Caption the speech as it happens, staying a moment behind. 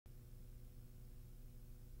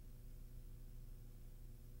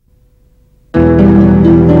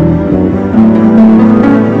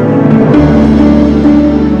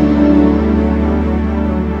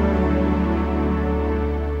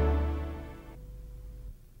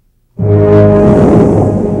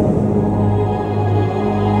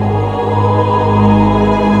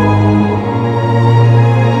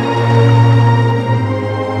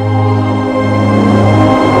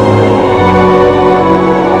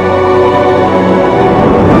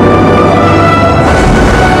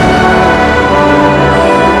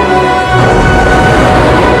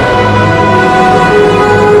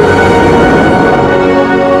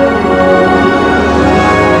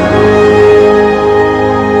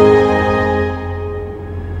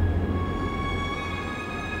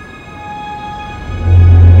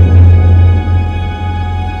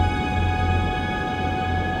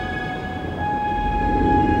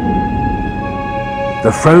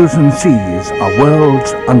The frozen seas are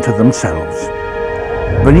worlds unto themselves.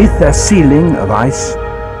 Beneath their ceiling of ice,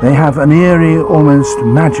 they have an eerie, almost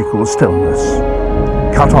magical stillness,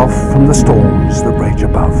 cut off from the storms that rage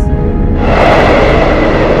above.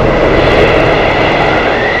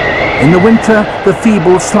 In the winter, the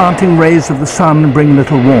feeble slanting rays of the sun bring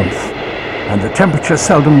little warmth, and the temperature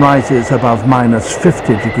seldom rises above minus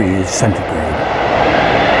 50 degrees centigrade.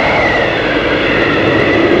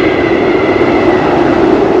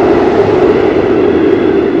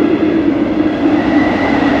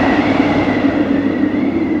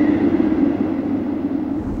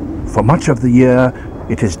 For much of the year,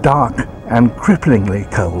 it is dark and cripplingly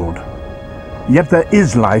cold. Yet there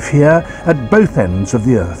is life here at both ends of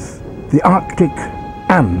the Earth, the Arctic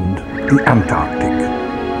and the Antarctic.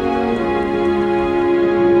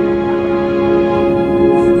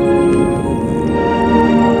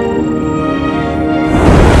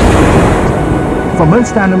 For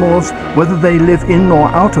most animals, whether they live in or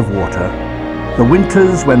out of water, the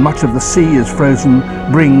winters when much of the sea is frozen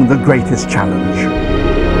bring the greatest challenge.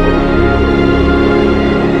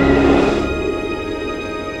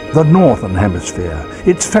 The Northern Hemisphere.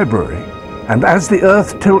 It's February, and as the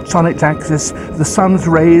Earth tilts on its axis, the sun's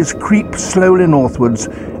rays creep slowly northwards,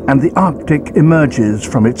 and the Arctic emerges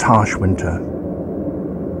from its harsh winter.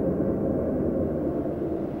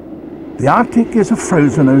 The Arctic is a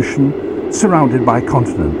frozen ocean surrounded by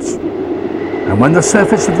continents, and when the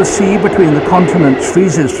surface of the sea between the continents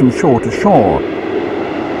freezes from shore to shore,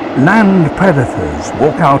 land predators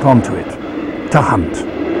walk out onto it to hunt.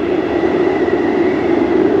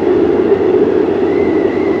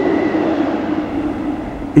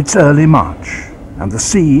 It's early March, and the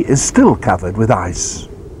sea is still covered with ice.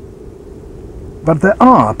 But there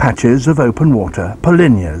are patches of open water,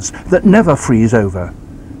 polynyas, that never freeze over.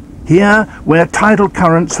 Here, where tidal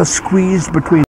currents are squeezed between